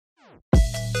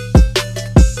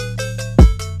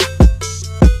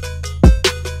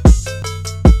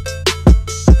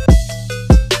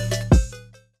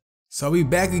So we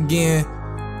back again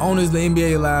on this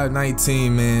NBA Live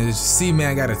 19, man. As you see,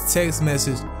 man, I got a text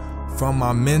message from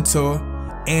my mentor,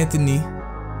 Anthony.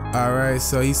 Alright,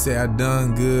 so he said, I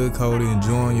done good, Cody,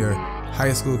 enjoying your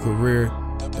high school career.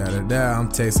 I'm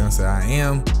texting, I said, I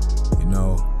am, you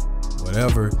know,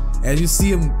 whatever. As you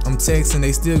see, I'm texting,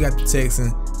 they still got the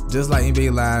texting, just like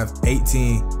NBA Live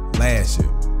 18 last year.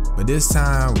 But this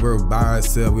time, we're by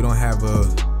ourselves. We don't have a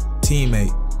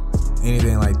teammate,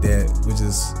 anything like that, which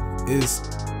is, it's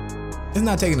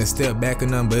not taking a step back or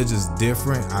nothing, but it's just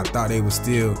different. I thought they would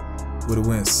still would've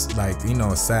went like, you know,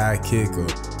 a sidekick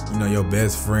or, you know, your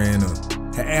best friend or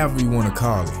however you want to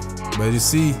call it. But you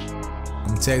see,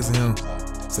 I'm texting him,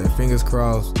 said fingers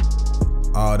crossed,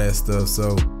 all that stuff.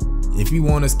 So if you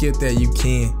want to skip that, you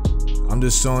can. I'm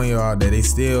just showing y'all that they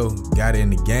still got it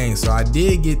in the game. So I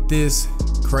did get this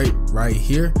crate right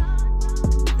here,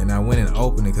 and I went and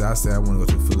opened it because I said I want to go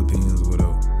to the Philippines or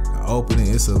whatever. I opened it,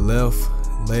 it's a left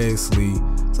leg sleeve.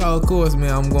 So of course,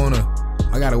 man,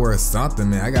 I gotta wear something,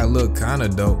 man. I gotta look kinda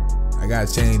dope. I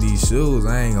gotta change these shoes.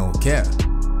 I ain't gonna cap.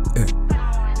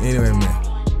 Anyway, man,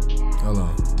 hold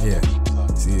on. Yeah,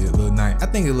 see, it look nice. I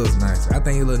think it looks nice.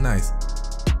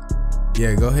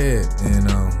 Yeah, go ahead, and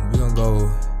we're gonna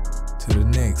go to the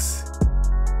next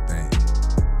thing.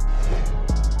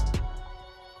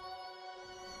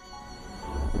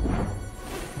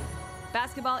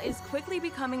 Basketball is quickly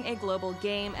becoming a global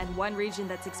game, and one region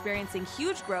that's experiencing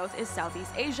huge growth is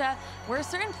Southeast Asia, where a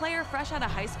certain player fresh out of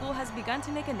high school has begun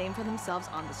to make a name for themselves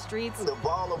on the streets. The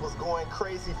baller was going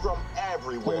crazy from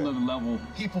everywhere. Whole other level.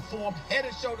 He performed head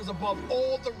and shoulders above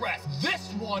all the rest.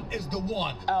 This one is the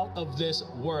one out of this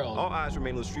world. All eyes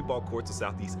remain on the streetball courts of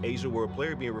Southeast Asia, where a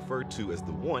player being referred to as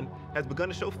the one has begun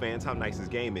to show fans how nice his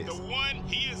game is. The one,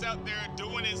 he is out there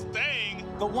doing his thing.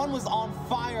 The one was on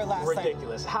fire last night.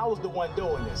 Ridiculous. How is the one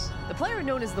doing this? The player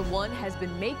known as the One has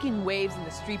been making waves in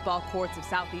the streetball courts of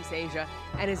Southeast Asia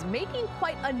and is making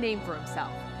quite a name for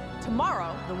himself.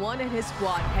 Tomorrow, the One and his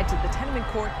squad head to the tenement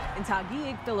court in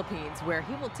Taguig, Philippines, where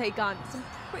he will take on some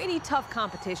pretty tough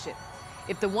competition.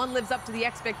 If the One lives up to the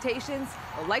expectations,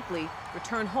 he'll likely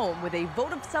return home with a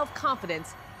vote of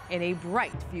self-confidence and a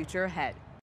bright future ahead.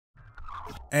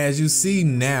 As you see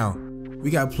now, we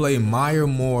got to play Maya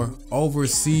Moore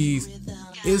overseas.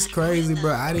 It's crazy,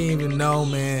 bro. I didn't even know,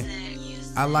 man.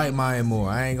 I like Maya Moore.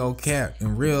 I ain't gonna cap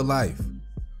in real life.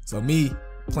 So me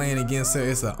playing against her,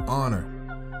 it's an honor.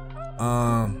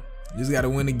 Just gotta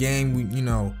win the game. You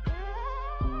know,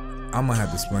 I'm gonna have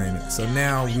to explain it. So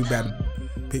now we about to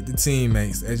pick the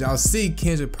teammates. As y'all see,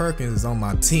 Kendrick Perkins is on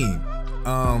my team.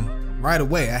 Right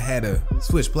away, I had to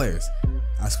switch players.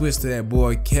 I switched to that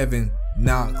boy Kevin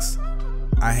Knox.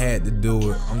 I had to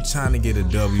do it. I'm trying to get a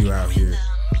W out here.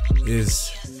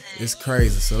 It's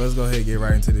crazy. So let's go ahead and get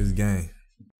right into this game.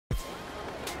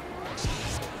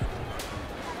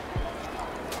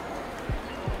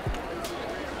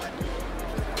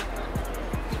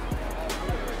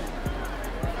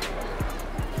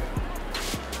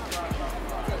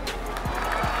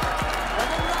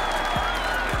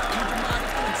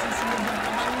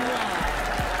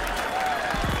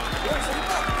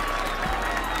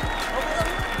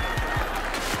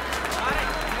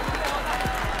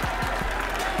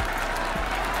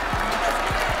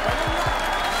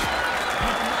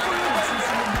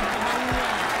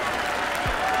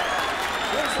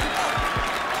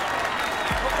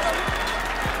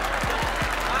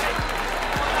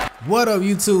 What up,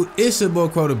 YouTube? It's your boy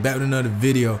Crota back with another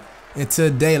video, and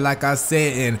today, like I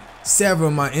said in several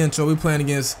of my intro, we playing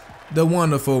against the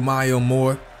wonderful Maya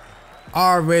Moore.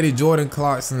 Already Jordan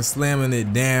Clarkson slamming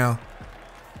it down.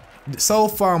 So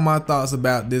far, my thoughts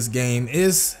about this game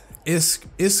is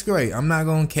it's great. I'm not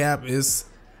gonna cap. It's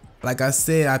like I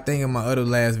said, I think in my other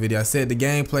last video, I said the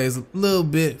gameplay is a little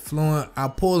bit fluent.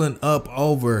 I'm pulling up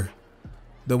over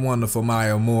the wonderful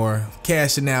Maya Moore,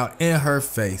 cashing out in her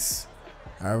face.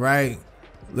 All right,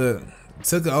 look,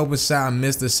 took an open shot,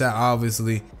 missed the shot,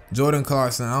 obviously. Jordan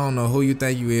Clarkson, I don't know who you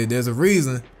think you is. There's a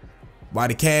reason why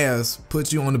the Cavs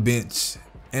put you on the bench.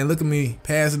 And look at me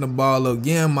passing the ball up,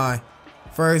 getting my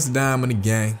first dime of the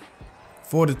game.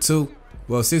 4-2,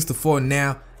 well, 6-4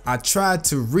 now. I tried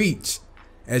to reach.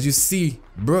 As you see,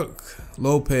 Brook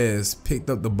Lopez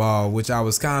picked up the ball, which I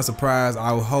was kind of surprised.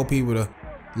 I would hope he would have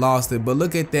lost it. But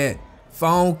look at that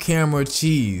phone camera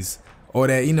cheese. Or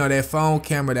that, you know, that phone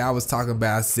camera that I was talking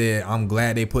about. I said, I'm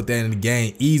glad they put that in the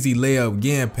game. Easy layup,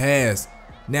 getting past.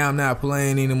 Now I'm not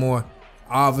playing anymore.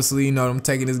 Obviously, you know, I'm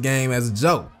taking this game as a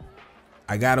joke.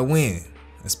 I gotta win.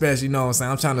 Especially, you know what I'm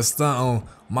saying, I'm trying to stunt on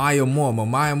Maya Moore. But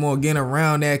Maya Moore getting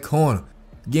around that corner,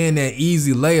 getting that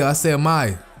easy layup. I said,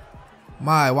 Maya,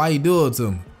 why you do it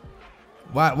to me?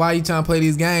 Why you trying to play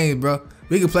these games, bro?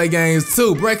 We can play games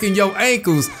too. Breaking your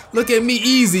ankles. Look at me,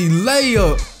 easy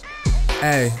layup.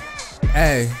 Hey,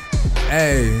 hey,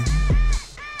 hey.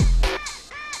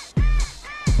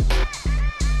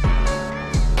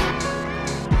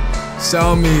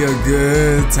 Show me a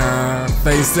good time.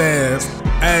 Face ass.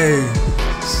 Hey,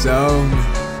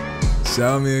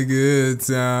 show me a good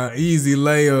time. Easy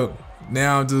layup.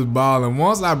 Now I'm just balling.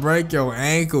 Once I break your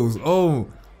ankles, oh,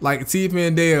 like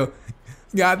T-Pen Dale.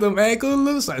 Got them ankles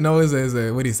loose. No, it says,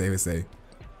 what do you say? It say,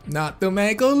 knock them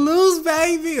ankles loose,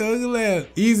 baby. Look at that.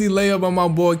 Easy layup on my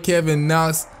boy Kevin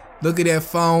Knox. Look at that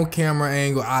phone camera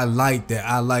angle. I like that.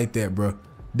 I like that, bro.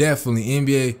 Definitely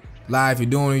NBA Live. You're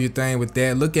doing your thing with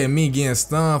that. Look at me getting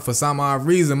stunned for some odd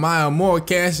reason. Maya Moore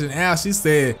cashing out. She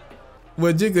said,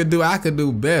 what you could do, I could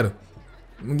do better.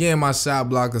 I'm getting my shot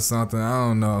block or something. I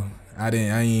don't know. I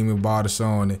ain't even bother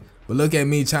showing it. But look at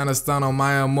me trying to stun on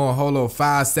Maya Moore. Hold on,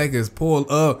 5 seconds.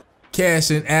 Pull up.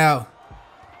 Cashing out.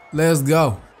 Let's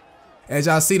go. As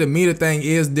y'all see, the meter thing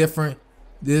is different.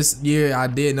 This year, I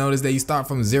did notice that you start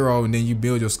from 0 and then you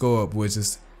build your score up, which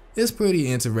is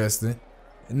pretty interesting.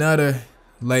 Another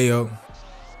layup.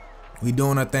 We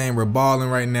doing our thing. We're balling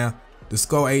right now. The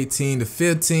score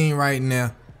 18-15 right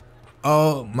now.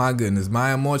 Oh my goodness.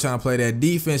 Maya Moore trying to play that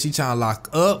defense. She trying to lock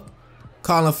up.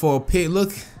 Calling for a pick.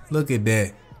 Look at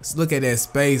that. Let's look at that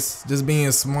space. Just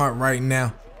being smart right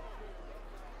now.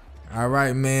 All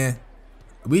right, man.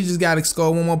 We just got to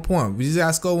score one more point. We just got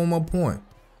to score one more point.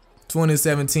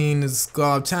 2017 is the score.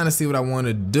 I'm trying to see what I want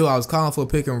to do. I was calling for a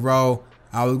pick and roll.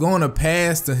 I was going to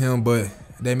pass to him, but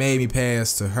they made me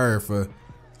pass to her for,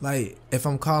 like, if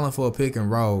I'm calling for a pick and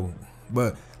roll.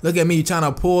 But look at me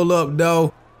trying to pull up,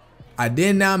 though. I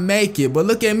did not make it, but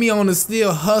look at me on the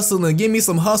steal hustling. Give me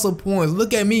some hustle points.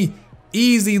 Look at me.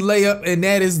 Easy layup, and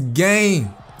that is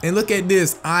game. And look at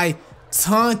this. I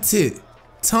taunted.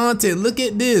 Look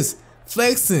at this.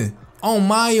 Flexing on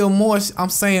Maya Moore. I'm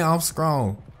saying I'm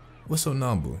strong. What's your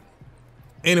number?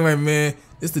 Anyway, man,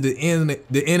 this is the end of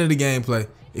the gameplay.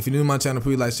 If you're new to my channel,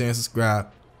 please like, share, and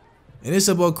subscribe. And it's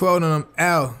your boy Crow, and I'm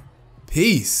out.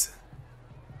 Peace.